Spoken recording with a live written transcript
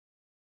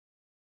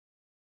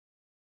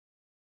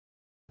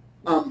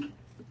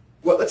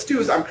What let's do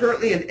is I'm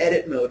currently in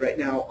edit mode right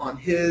now on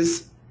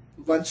his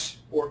lunch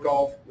or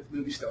golf with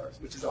movie stars,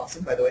 which is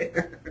awesome, by the way.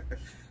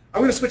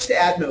 I'm going to switch to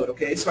add mode,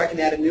 okay, so I can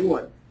add a new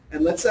one.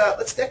 And let's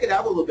deck it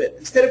out a little bit.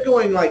 Instead of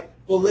going like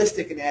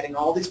ballistic and adding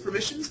all these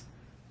permissions,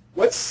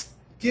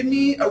 give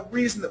me a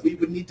reason that we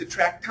would need to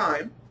track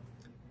time,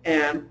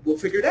 and we'll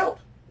figure it out.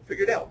 Do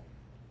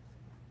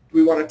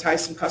we want to tie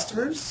some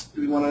customers?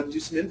 Do we want to do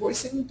some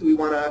invoicing? Do we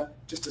want to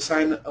just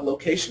assign a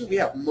location? We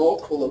have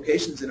multiple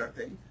locations in our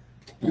thing.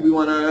 How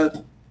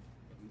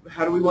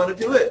do we want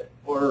to do it?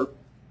 Or,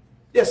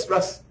 yes,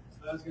 Russ?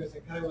 I was going to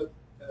say, kind of with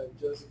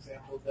Joe's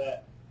example,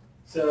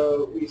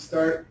 so we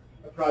start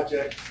a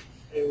project,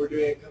 and we're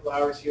doing a couple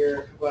hours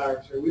here, a couple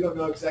hours here. We don't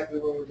know exactly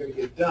when we're going to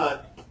get it done,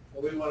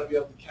 but we want to be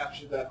able to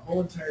capture that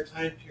whole entire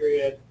time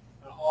period,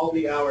 all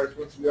the hours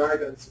once we are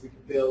done, so we can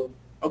build.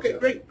 Okay,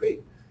 great.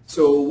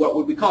 So what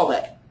would we call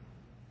that?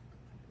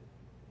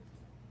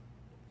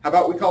 How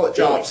about we call it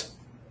jobs?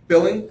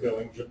 Billing?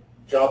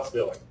 Jobs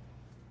billing.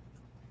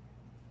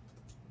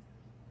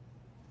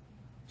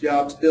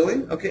 Jobs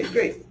billing. Okay,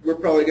 great. We're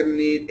probably going to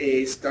need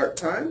a start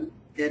time,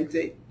 end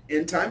date,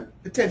 end time,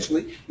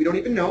 potentially. We don't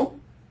even know.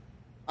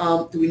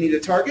 Do we need a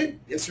target?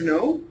 Yes or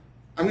no?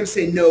 I'm going to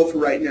say no for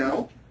right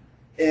now.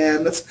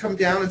 And let's come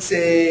down and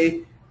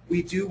say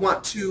we do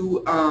want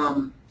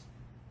to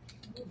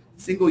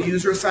single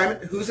user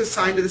assignment. Who's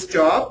assigned to this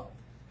job?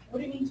 What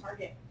do you mean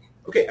target?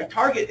 Okay, a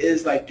target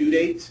is like due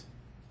date,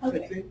 Okay.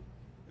 type thing,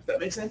 if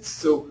that makes sense.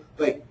 So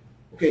like,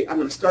 okay, I'm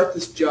going to start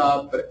this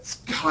job, but it's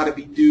got to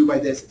be due by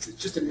this. It's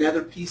just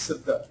another piece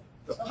of the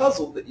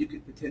puzzle that you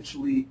could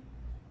potentially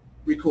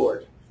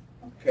record.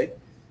 Okay.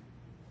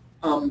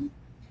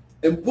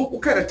 And we'll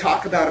kind of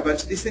talk about a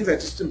bunch of these things. I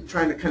just am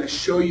trying to kind of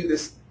show you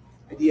this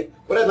idea.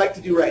 What I'd like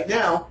to do right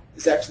now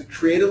is actually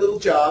create a little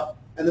job,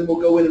 and then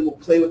we'll go in and we'll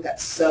play with that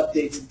sub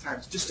dates and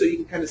times, just so you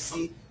can kind of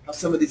see how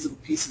some of these little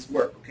pieces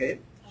work, okay?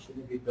 Should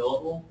it be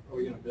billable? Are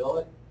we going to bill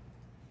it?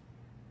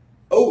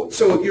 Oh,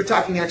 so you're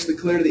talking actually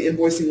clear to the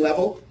invoicing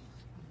level?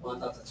 Well, I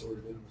thought that's what we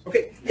were doing.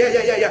 Okay,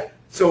 yeah.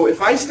 So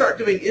if I start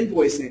doing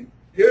invoicing,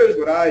 here's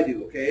what I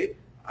do, okay?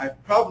 I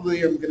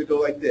probably am going to go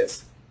like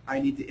this. I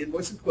need to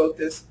invoice and quote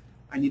this.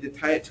 I need to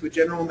tie it to a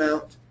general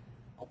amount.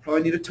 I'll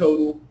probably need a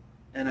total,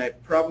 and I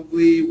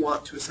probably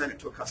want to assign it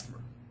to a customer,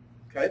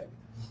 okay?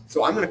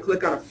 So I'm going to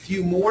click on a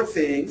few more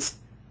things,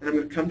 and I'm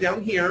going to come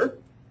down here.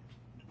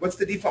 What's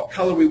the default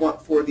color we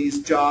want for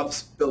these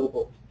jobs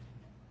billable?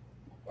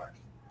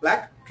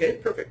 Black? Okay,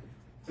 perfect.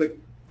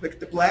 Click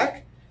the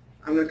black.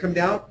 I'm going to come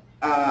down.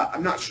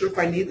 I'm not sure if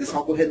I need this.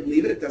 I'll go ahead and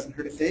leave it. It doesn't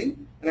hurt a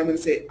thing. And I'm going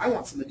to say, I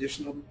want some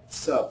additional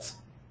subs.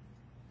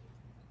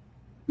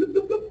 Bloop,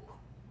 bloop, bloop.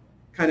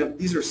 Kind of,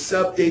 these are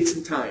sub dates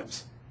and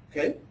times.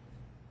 Okay?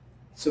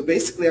 So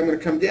basically, I'm going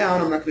to come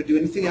down. I'm not going to do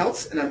anything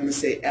else. And I'm going to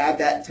say, add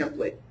that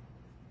template.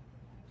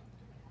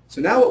 So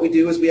now what we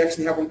do is we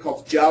actually have one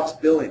called jobs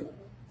billing.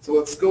 So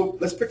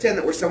let's pretend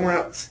that we're somewhere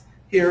else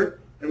here.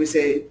 And we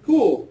say,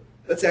 cool.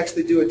 Let's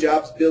actually do a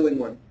jobs billing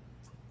one.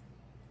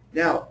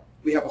 Now,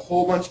 we have a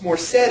whole bunch more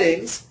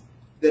settings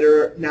that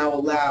are now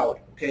allowed,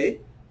 okay?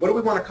 What do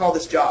we want to call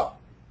this job?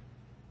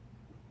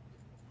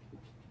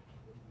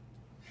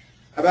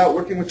 How about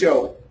working with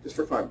Joe, just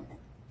for fun?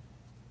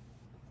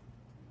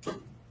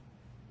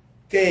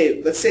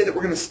 Okay, let's say that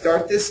we're going to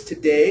start this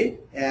today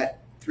at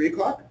 3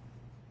 o'clock.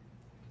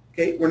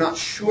 Okay, we're not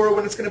sure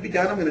when it's going to be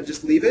done. I'm going to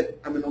just leave it.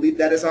 I'm going to leave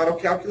that as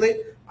auto-calculate.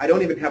 I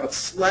don't even have a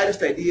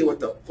slightest idea what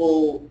the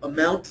full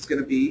amount is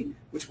going to be,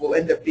 which will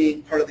end up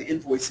being part of the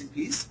invoicing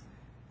piece.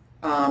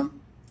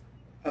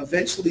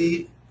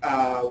 Eventually,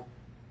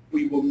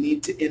 we will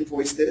need to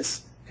invoice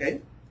this,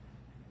 okay?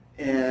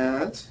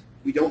 And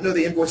we don't know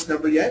the invoice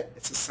number yet.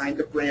 It's assigned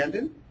to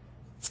Brandon.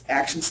 It's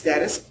action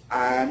status.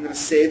 I'm going to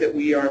say that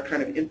we are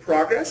kind of in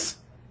progress.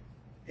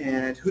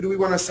 And who do we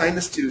want to assign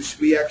this to? Should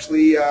we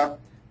actually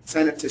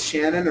assign it to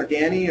Shannon or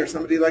Danny or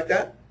somebody like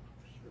that?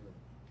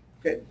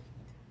 Okay.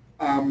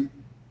 I'm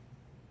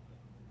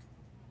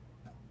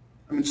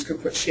just going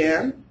to put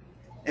Shan.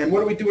 And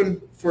what are we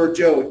doing for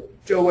Joe?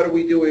 Joe, what are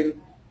we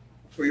doing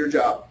for your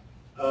job?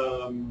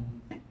 You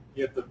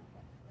have to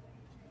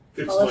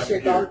fix Polish my your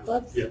computer. golf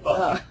clubs?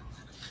 Yeah.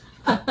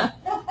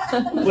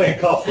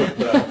 Playing golf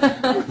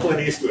with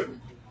Clint Eastwood.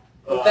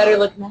 Better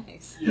look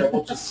nice. Yeah,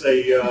 we'll just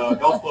say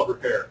golf club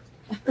repair.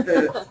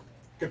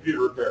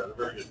 Computer repair. They're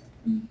very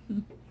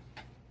good.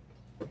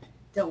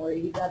 Don't worry,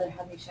 you'd rather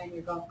have me shine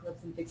your golf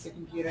clubs than fix your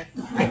computer.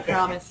 I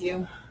promise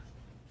you.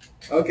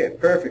 Okay,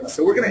 perfect.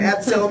 So we're going to add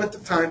this element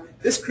of time.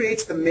 This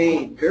creates the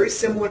main, very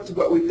similar to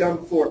what we've done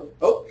before.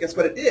 Oh, guess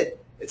what it did?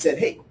 It said,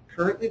 hey,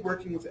 currently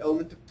working with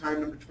element of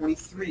time number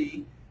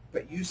 23,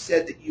 but you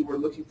said that you were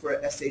looking for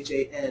a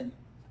SHAN.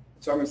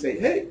 So I'm going to say,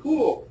 hey,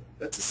 cool.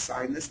 Let's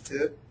assign this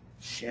to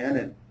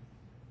Shannon.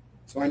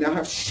 So I now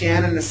have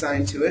Shannon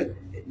assigned to it.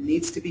 It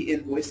needs to be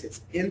invoiced.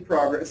 It's in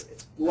progress.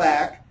 It's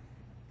black.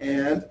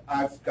 And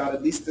I've got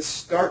at least the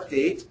start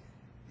date.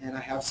 And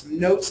I have some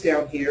notes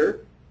down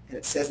here. And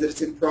it says that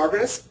it's in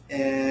progress.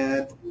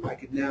 And I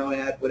could now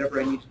add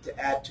whatever I needed to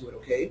add to it,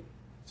 okay?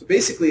 So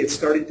basically it's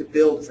starting to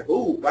build. It's like,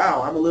 oh,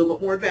 wow, I'm a little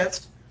bit more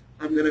advanced.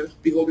 I'm going to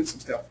be holding some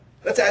stuff.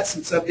 Let's add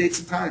some sub dates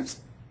and times.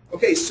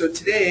 Okay, so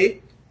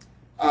today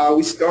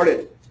we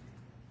started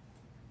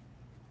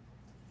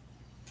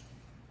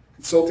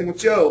consulting with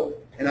Joe,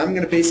 and I'm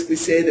going to basically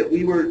say that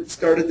we were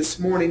started this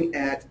morning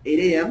at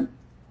 8 a.m.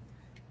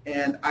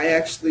 and I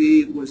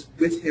actually was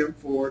with him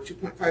for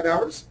 2.5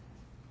 hours.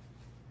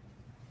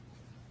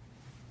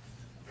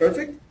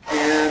 Perfect.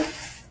 And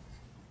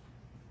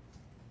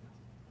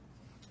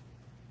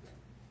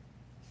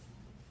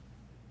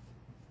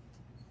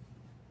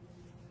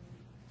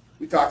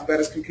we talked about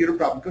his computer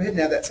problem. Go ahead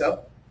and add that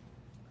sub.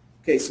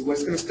 Okay, so what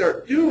it's going to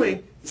start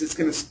doing is it's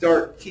going to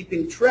start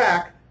keeping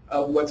track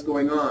of what's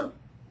going on.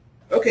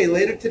 Okay,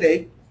 later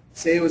today,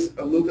 say it was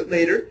a little bit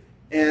later,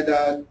 and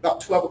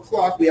about 12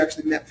 o'clock we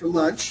actually met for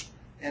lunch,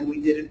 and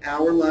we did an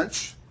hour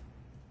lunch.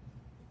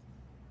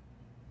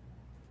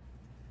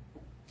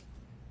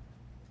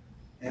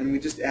 And we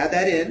just add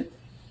that in.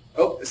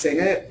 Oh, it's saying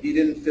it, you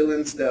didn't fill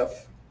in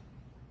stuff.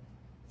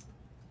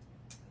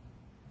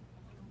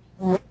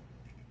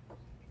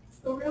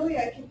 So really,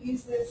 I can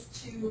use this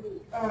to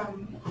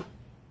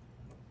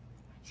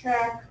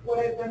track what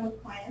I've done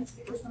with clients,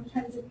 because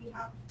sometimes if you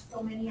have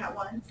so many at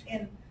once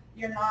and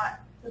you're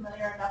not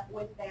familiar enough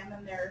with them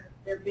and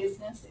their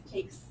business, it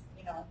takes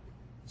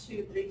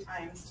 2-3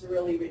 times to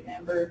really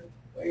remember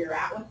where you're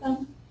at with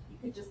them. You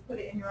could just put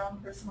it in your own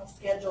personal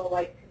schedule,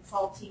 like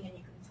consulting, and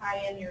you can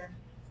tie in your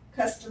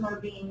customer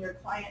being your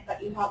client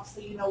that you help, so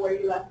you know where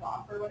you left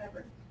off or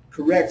whatever.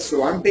 Correct.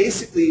 So I'm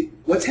basically,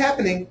 what's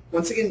happening,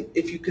 once again,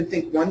 if you can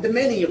think one to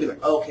many, you'll be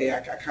like, okay,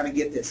 I kind of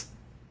get this.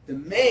 The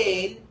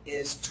main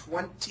is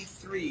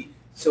 23.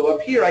 So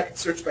up here I could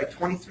search by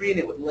 23 and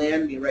it would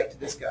land me right to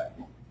this guy.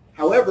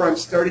 However, I'm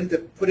starting to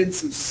put in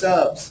some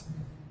subs.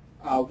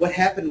 What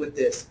happened with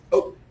this?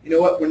 Oh, you know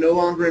what? We're no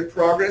longer in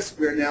progress.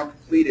 We're now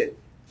completed.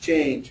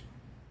 Change.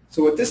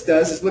 So what this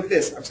does is, look at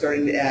this. I'm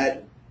starting to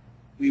add,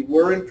 we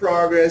were in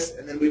progress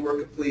and then we were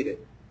completed.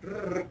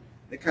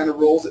 It kind of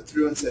rolls it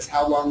through and says,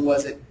 how long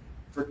was it?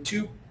 For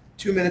 2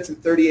 minutes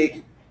and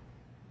 38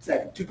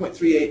 seconds,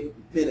 2.38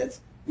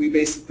 minutes, we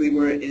basically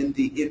were in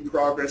the in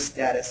progress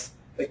status.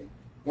 Like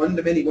one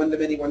to many, one to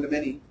many, one to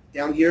many.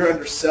 Down here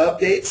under sub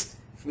dates,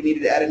 if we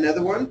needed to add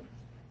another one,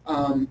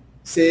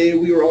 say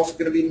we were also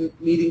going to be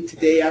meeting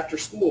today after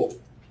school.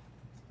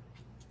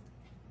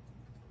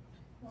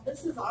 Well,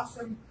 this is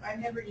awesome. I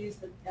never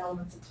used the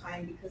elements of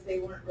time because they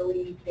weren't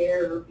really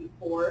there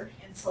before,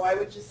 and so I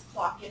would just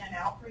clock in and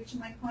out for each of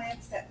my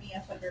clients, set me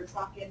up under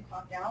clock in,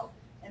 clock out,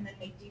 and then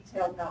make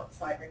detailed notes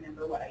so I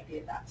remember what I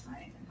did that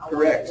time and how long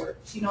Correct. it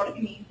worked. You know what I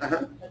mean?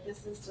 Uh-huh. But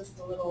this is just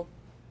a little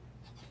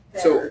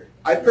So better.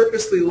 I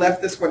purposely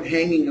left this one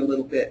hanging a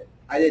little bit.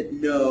 I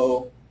didn't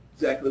know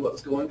exactly what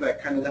was going, but I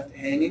kind of left it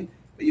hanging.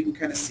 But you can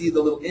kind of see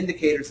the little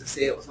indicators that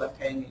say it was left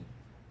hanging.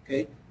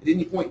 Okay. At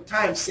any point in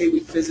time, say we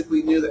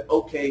physically knew that,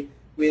 okay,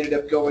 we ended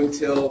up going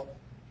till,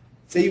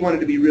 say you wanted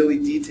to be really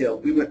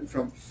detailed. We went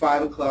from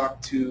 5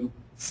 o'clock to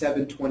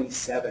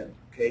 7:27.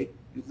 Okay.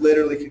 You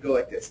literally could go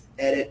like this.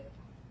 Edit.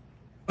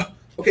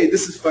 Okay,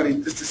 this is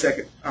funny. Just a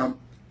second. I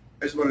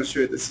just wanted to show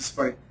you this is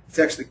funny. It's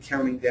actually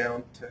counting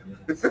down to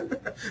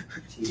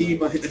T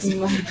minus.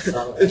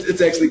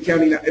 It's actually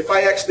counting down. If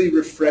I actually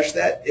refresh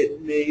that,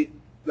 it may,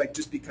 like,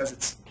 just because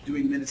it's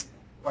doing minutes.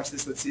 Watch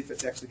this. Let's see if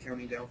it's actually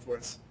counting down for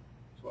us.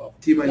 12.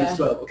 T minus Yeah.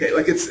 12. Okay,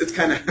 like it's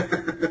kind of,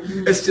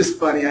 it's just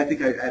funny. I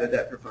think I added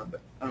that for fun.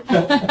 But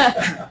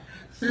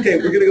okay,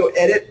 we're going to go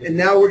edit, and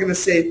now we're going to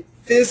say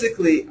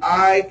physically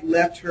I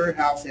left her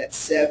house at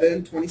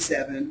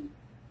 7:27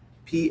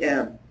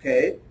 p.m.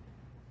 Okay?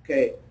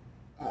 Okay.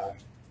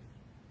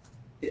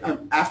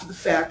 After the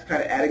fact,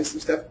 kind of adding some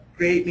stuff.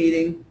 Great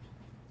meeting.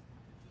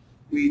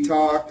 We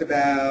talked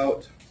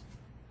about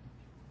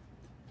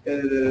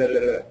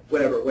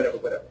whatever,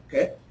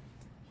 okay?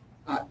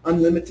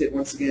 Unlimited,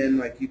 once again,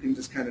 like you can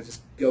just kind of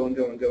just go and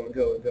go and go and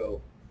go and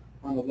go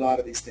on a lot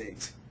of these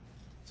things.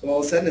 So all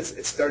of a sudden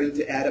it's starting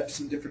to add up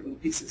some different little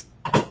pieces.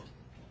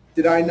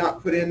 Did I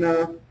not put in,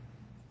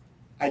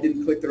 I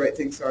didn't click the right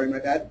thing, sorry, my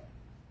bad.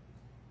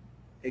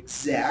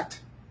 Exact,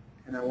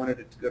 and I wanted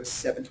it to go to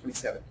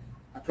 7:27.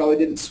 I probably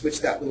didn't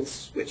switch that little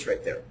switch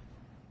right there.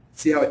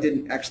 See how it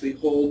didn't actually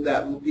hold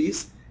that little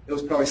piece? It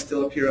was probably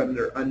still up here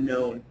under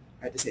unknown.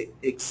 I had to say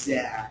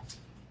exact.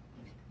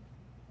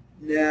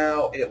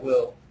 Now it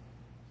will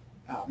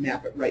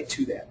map it right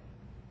to that.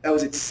 That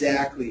was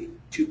exactly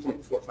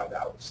 2.45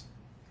 hours.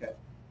 Okay.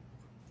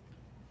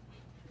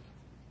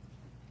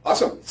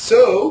 Awesome.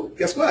 So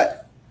guess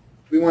what?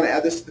 Do we want to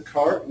add this to the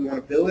cart? Do we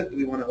want to bill it? Do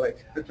we want to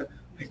like?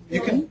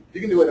 you can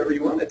do whatever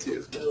you want it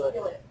to. Bill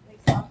it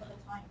based off of the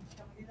time.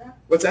 Can we do that?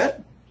 What's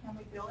that? Can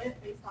we bill it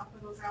based off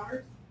of those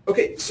hours?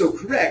 Okay, so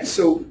correct.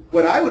 So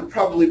what I would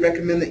probably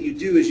recommend that you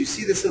do is you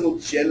see this little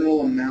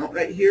general amount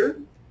right here.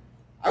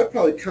 I would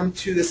probably come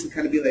to this and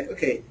kind of be like,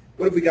 okay,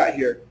 what have we got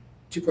here?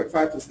 2.5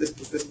 plus this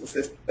plus this plus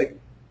this. Like,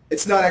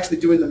 it's not actually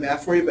doing the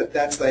math for you, but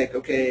that's like,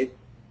 okay,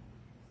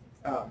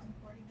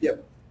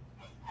 yep.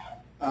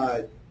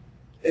 And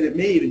it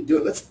may even do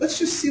it. Let's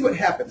just see what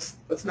happens.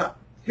 Let's not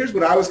here's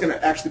what I was going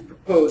to actually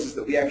propose is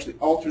that we actually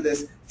alter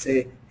this,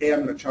 say, hey,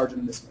 I'm going to charge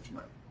them this much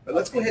money. But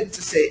let's go ahead and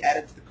just say add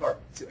it to the cart.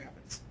 See what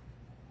happens.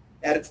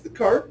 Add it to the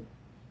cart.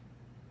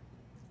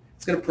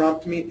 It's going to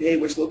prompt me, hey,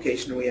 which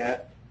location are we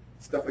at?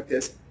 Stuff like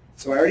this.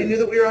 So I already knew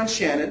that we were on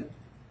Shannon.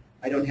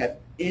 I don't have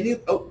any,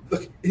 oh,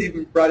 look, it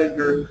even brought in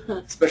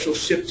her special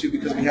ship to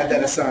because we had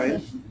that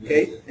assigned.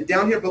 Okay, and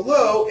down here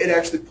below, it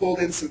actually pulled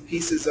in some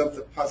pieces of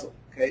the puzzle.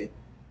 Okay,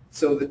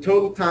 so the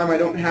total time, I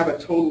don't have a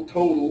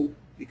total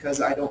because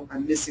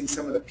I'm missing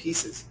some of the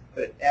pieces,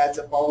 but it adds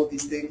up all of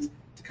these things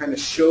to kind of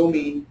show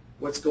me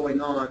what's going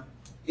on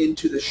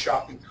into the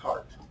shopping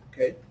cart.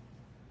 Okay.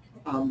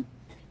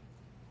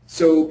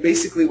 So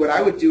basically, what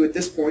I would do at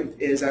this point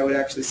is I would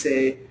actually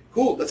say,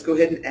 cool, let's go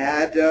ahead and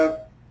add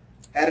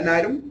an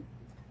item.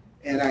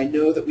 And I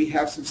know that we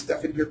have some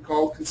stuff in here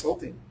called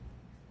consulting.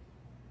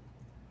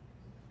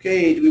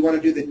 Okay, do we want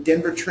to do the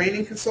Denver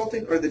training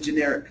consulting or the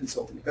generic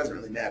consulting? It doesn't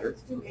really matter.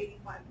 Let's do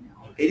 85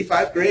 now.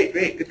 85, great,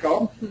 good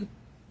call.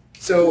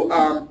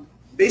 So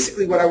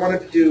basically what I wanted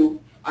to do,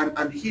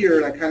 I'm here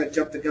and I kind of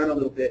jumped the gun a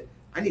little bit.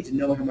 I need to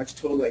know how much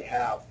total I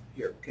have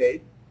here,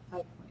 okay?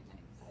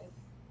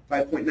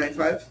 5.95.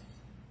 5.95,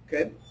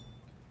 okay?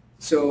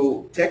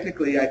 So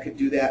technically I could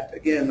do that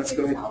again. Let's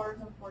go 6 ahead. hours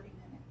and 40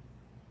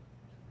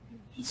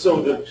 minutes.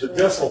 So the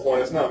decimal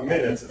point is not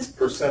minutes, it's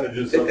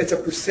percentages of. It's a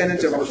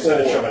percentage of a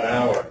percentage of whole. an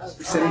hour. It's a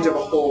percentage of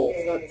a whole.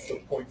 So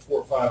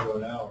 0.45 of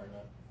an hour,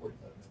 not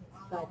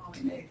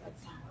 45 minutes.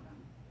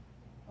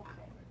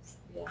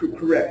 5.95. Okay.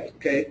 Correct,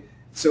 okay?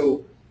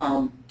 So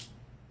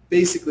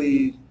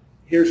basically,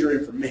 here's your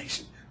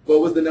information.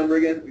 What was the number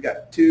again? We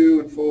got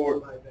 2 and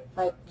 4,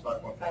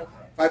 5.95.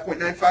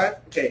 5.95?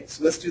 Okay,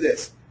 so let's do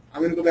this.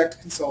 I'm going to go back to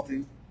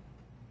consulting.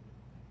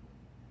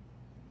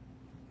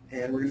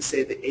 And we're going to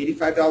say the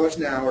 $85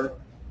 an hour.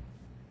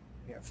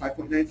 Yeah,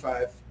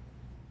 5.95.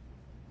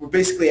 We're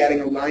basically adding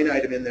a line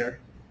item in there.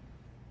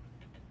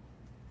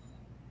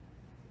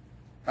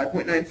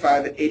 5.95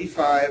 at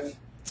 85.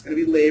 It's going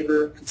to be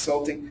labor,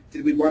 consulting.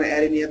 Did we want to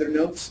add any other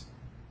notes?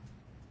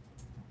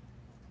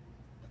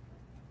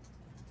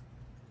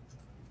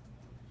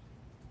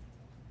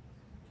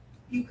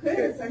 You could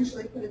Okay.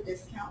 essentially put a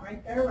discount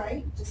right there,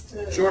 right? Just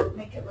to Sure.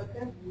 make it look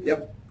good.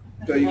 Yep.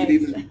 So you could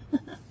even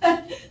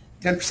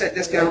 10%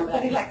 discount.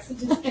 Everybody likes a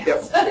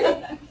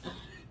discount.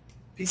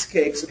 Piece of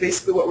cake. So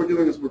basically what we're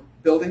doing is we're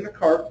building the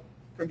cart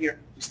from here.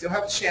 We still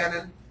have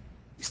Shannon.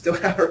 We still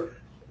have our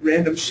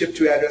random ship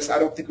to address. I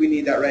don't think we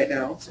need that right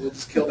now, so we'll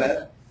just kill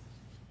that.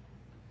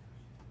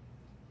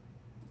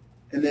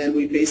 And then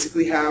we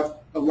basically have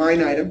a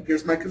line item.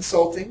 Here's my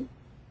consulting.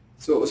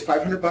 So it was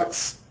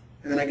 $500,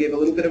 and then I gave a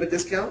little bit of a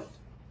discount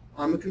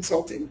on the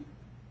consulting.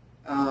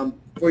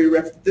 For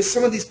your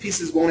some of these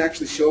pieces won't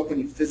actually show up when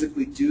you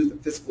physically do the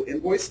physical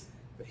invoice,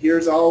 but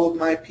here's all of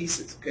my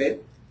pieces, okay?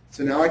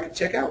 So now I can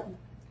check out.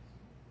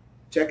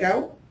 Check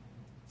out.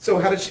 So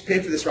how did she pay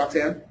for this,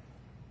 Roxanne?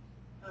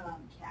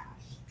 Cash.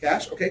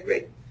 Cash? Okay,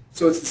 great.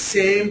 So it's the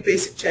same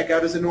basic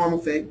checkout as a normal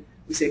thing.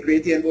 We say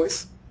create the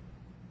invoice.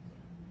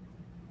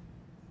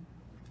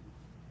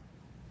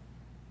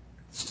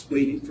 It's just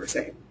waiting for a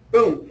second.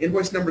 Boom,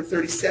 invoice number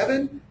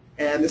 37.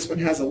 And this one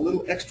has a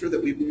little extra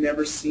that we've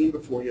never seen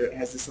before here. It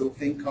has this little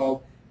thing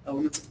called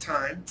elements of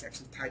time. It's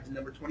actually tied to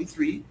number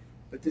 23,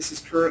 but this is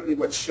currently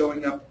what's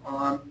showing up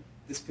on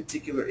this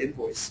particular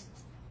invoice.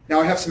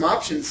 Now I have some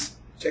options.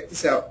 Check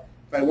this out.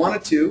 If I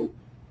wanted to,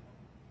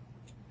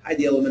 hide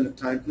the element of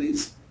time,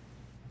 please.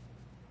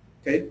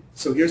 Okay,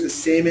 so here's the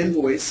same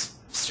invoice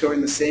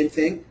showing the same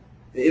thing.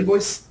 The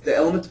invoice, the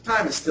element of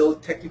time is still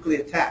technically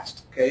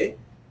attached, okay?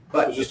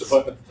 But There's just a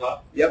button at the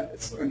top? Yep,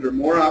 it's under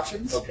more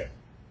options. Okay.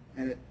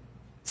 And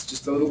it's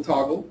just a little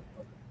toggle.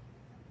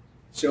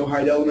 Show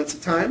hide elements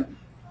of time.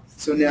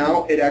 So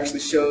now it actually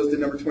shows the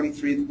number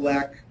 23, the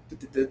black.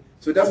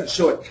 So it doesn't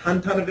show a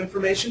ton of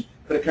information,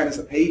 but it kind of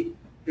says, hey,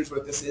 here's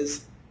what this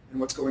is and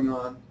what's going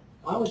on.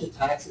 Why would the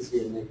taxes be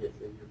a negative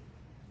figure?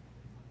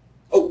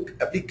 Oh,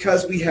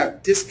 because we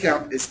have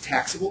discount is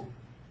taxable,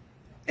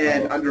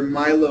 and under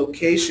my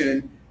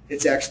location,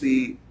 it's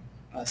actually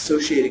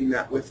associating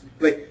that with,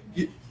 like,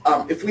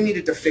 if we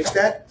needed to fix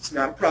that, it's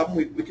not a problem.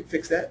 We could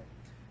fix that.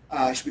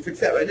 Should we fix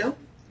that right now? You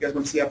guys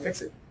want to see how to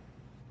fix it?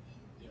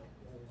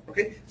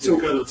 Okay. So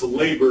because it's a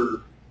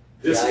labor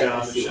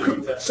discount, it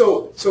shouldn't be taxed.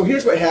 so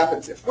here's what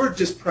happens. If we're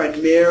just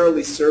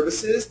primarily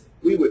services,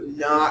 we would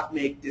not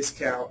make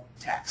discount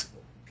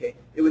taxable. Okay.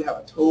 It would have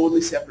a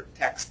totally separate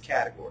tax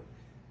category.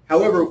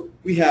 However,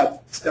 we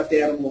have stuffed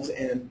animals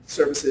and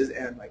services,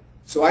 and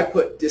so I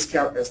put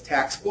discount as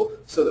taxable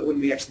so that when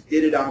we actually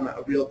did it on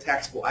a real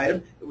taxable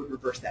item, it would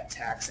reverse that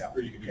tax out.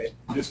 Or you could use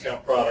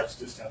discount products,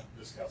 discount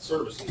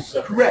services.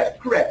 Separate.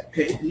 Correct.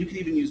 Okay, and you can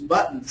even use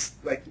buttons,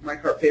 like my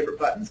cart favorite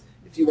buttons,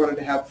 if you wanted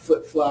to have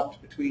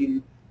flip-flopped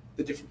between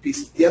the different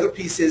pieces. The other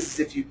piece is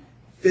if you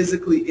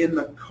physically in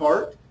the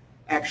cart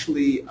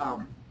actually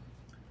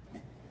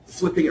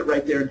flipping it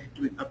right there and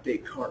doing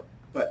update cart.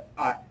 But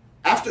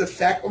after the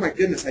fact, oh my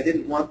goodness, I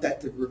didn't want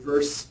that to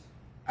reverse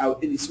out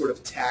any sort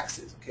of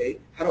taxes, okay?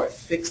 How do I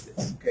fix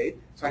this, okay?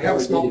 So I have a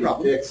small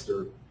problem. Fixed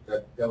or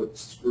that would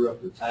screw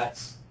up your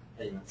tax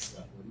payment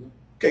stuff, wouldn't it?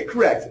 Okay,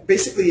 correct.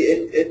 Basically,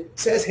 it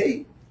says,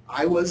 hey,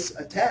 I was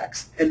a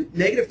tax. And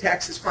negative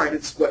tax is fine.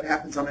 It's what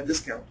happens on a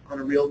discount, on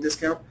a real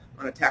discount,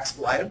 on a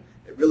taxable item.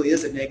 It really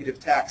is a negative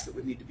tax that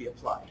would need to be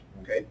applied.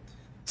 Okay?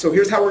 So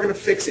here's how we're going to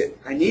fix it.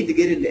 I need to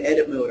get into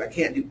edit mode. I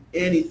can't do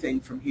anything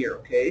from here,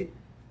 okay?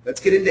 Let's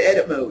get into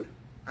edit mode.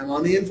 I'm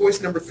on the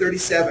invoice number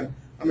 37.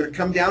 I'm going to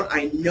come down.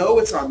 I know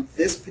it's on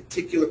this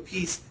particular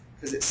piece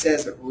because it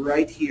says it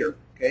right here,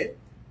 okay?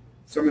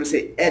 So I'm going to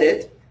say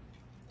edit.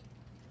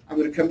 I'm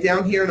going to come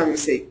down here and I'm going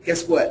to say,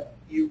 guess what?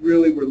 You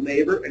really were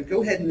labor, and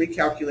go ahead and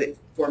recalculate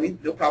for me,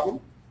 no problem.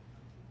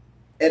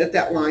 Edit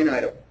that line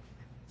item.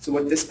 So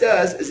what this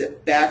does is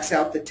it backs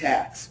out the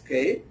tax,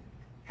 okay?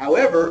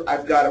 However,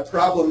 I've got a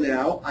problem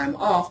now. I'm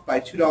off by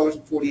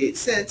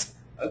 $2.48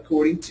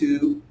 according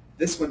to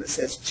this one that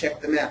says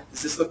check the math.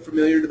 Does this look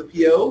familiar to the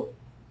PO?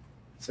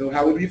 So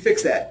how would we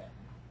fix that?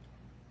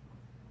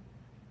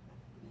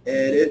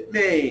 Edit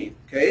main,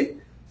 okay?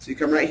 So you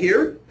come right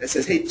here. It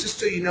says, hey, just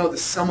so you know, the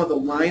sum of the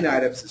line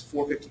items is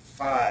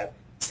 455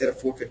 instead of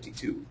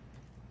 452.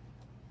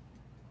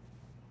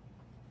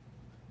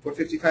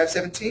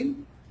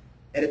 455.17.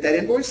 Edit that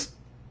invoice.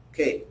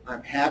 Okay,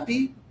 I'm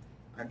happy.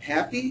 I'm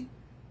happy.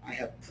 I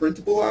have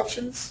printable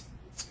options.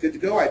 It's good to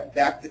go. I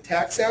back the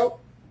tax out.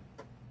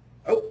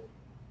 Oh,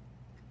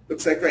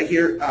 looks like right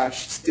here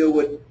she still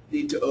would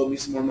need to owe me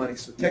some more money.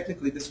 So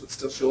technically this would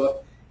still show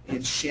up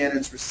in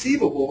Shannon's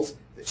receivables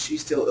that she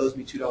still owes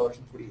me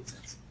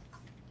 $2.48.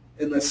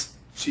 Unless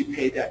she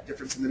paid that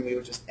difference, and then we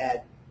would just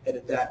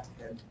edit that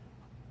and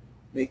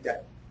make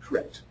that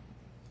correct.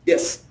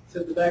 Yes?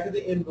 So at the back of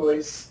the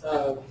invoice,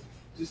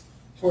 just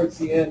towards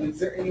the end, is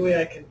there any way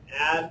I can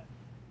add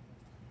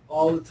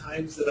all the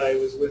times that I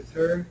was with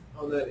her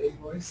on that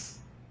invoice?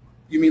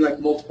 You mean like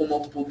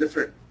multiple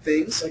different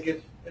things? Like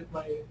if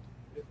my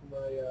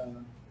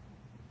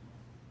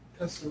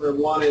customer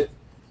wanted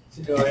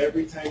to know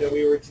every time that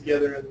we were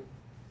together and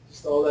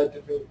just all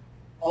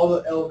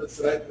the elements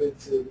that I put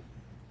into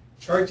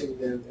charging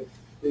them, if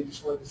they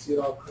just wanted to see it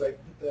all, could I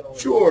put that on?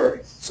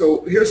 Sure.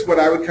 So here's what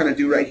I would kind of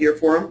do right here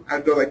for them.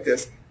 I'd go like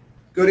this.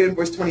 Go to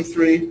invoice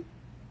 23.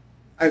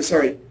 I'm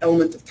sorry,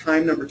 element of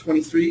time number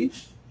 23.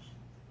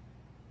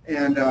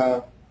 And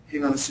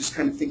hang on, it's just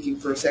kind of thinking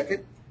for a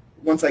second.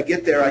 Once I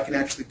get there, I can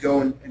actually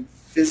go and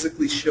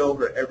physically show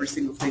her every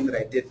single thing that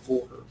I did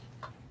for her.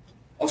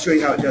 I'll show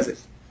you how it does it.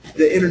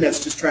 The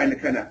internet's just trying to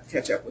kind of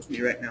catch up with me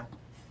right now.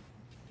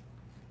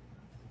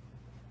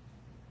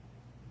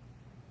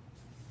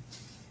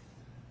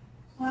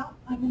 Well,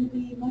 I'm going to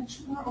be much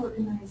more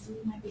organized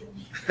with my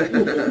billing.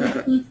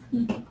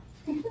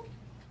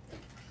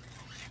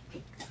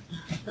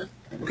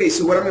 Okay,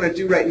 so what I'm going to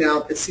do right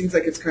now, it seems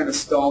like it's kind of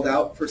stalled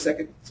out for a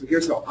second. So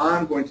here's how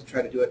I'm going to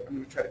try to do it. I'm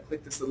going to try to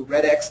click this little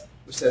red X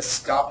which says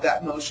stop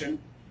that motion,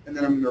 and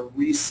then I'm going to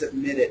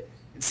resubmit it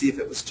and see if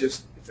it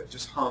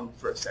just hung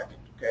for a second.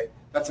 Okay,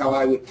 that's how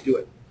I would do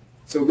it.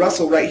 So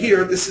Russell, right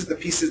here, this is the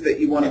pieces that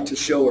you wanted to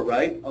show her,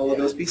 right? All of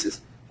those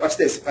pieces. Watch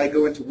this. If I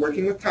go into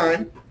working with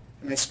time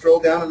and I scroll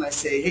down and I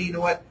say, hey, you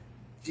know what?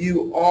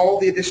 View all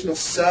the additional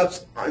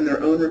subs on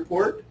their own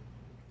report.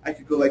 I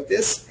could go like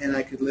this, and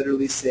I could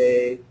literally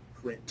say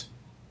print.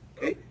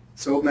 Okay.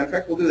 So matter of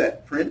fact, we'll do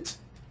that. Print,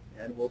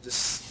 and we'll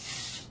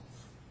just.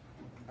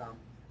 I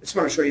just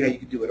want to show you how you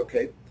can do it.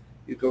 Okay.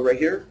 You go right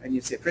here and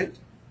you say print,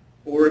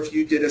 or if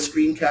you did a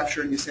screen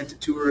capture and you sent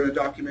it to her in a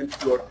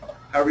document, or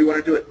however you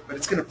want to do it. But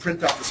it's going to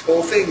print off this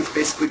whole thing. It's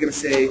basically going to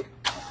say,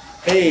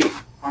 hey,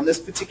 on this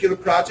particular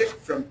project,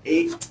 from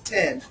 8 to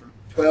 10, from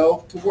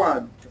 12 to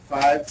 1, to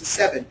 5 to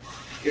 7,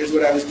 here's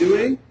what I was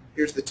doing.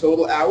 Here's the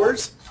total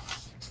hours.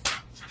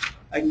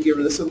 I can give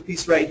her this little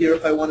piece right here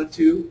if I wanted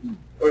to.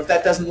 Or if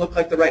that doesn't look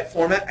like the right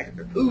format, I can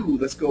go, ooh,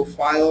 let's go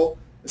file,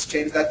 let's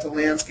change that to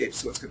landscape,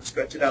 so it's going to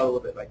stretch it out a little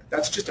bit. Like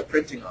that's just a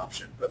printing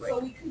option. But like, So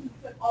we can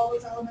put all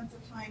those elements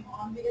of time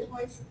on the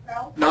invoice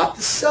itself? not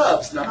the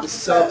subs, not the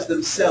subs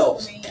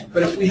themselves.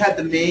 But if we had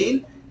the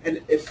main,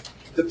 and if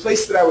the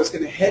place that I was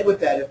going to head with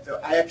that, if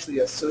I actually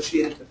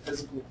associated the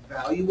physical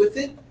value with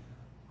it,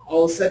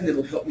 all of a sudden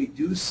it'll help me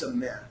do some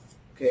math.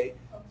 Okay?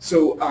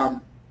 So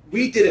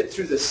we did it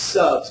through the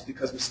subs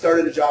because we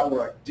started a job and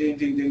we're like ding,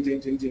 ding, ding, ding,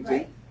 ding, ding,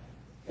 ding.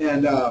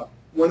 And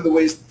one of the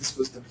ways that this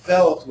was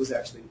developed was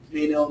actually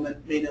main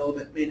element, main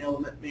element, main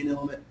element, main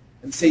element.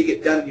 And say you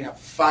get done and you have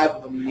 5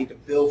 of them you need to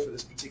bill for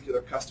this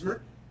particular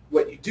customer.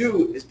 What you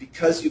do is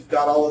because you've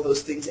got all of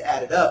those things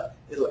added up,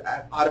 it'll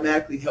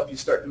automatically help you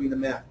start doing the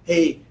math.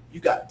 Hey, you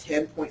got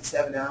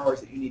 10.7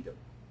 hours that you need to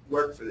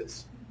work for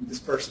this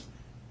person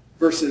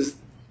versus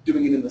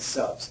doing it in the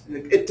subs.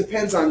 And it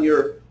depends on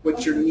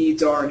what your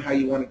needs are and how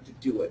you want it to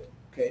do it.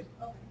 Okay.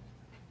 Okay.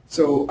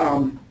 So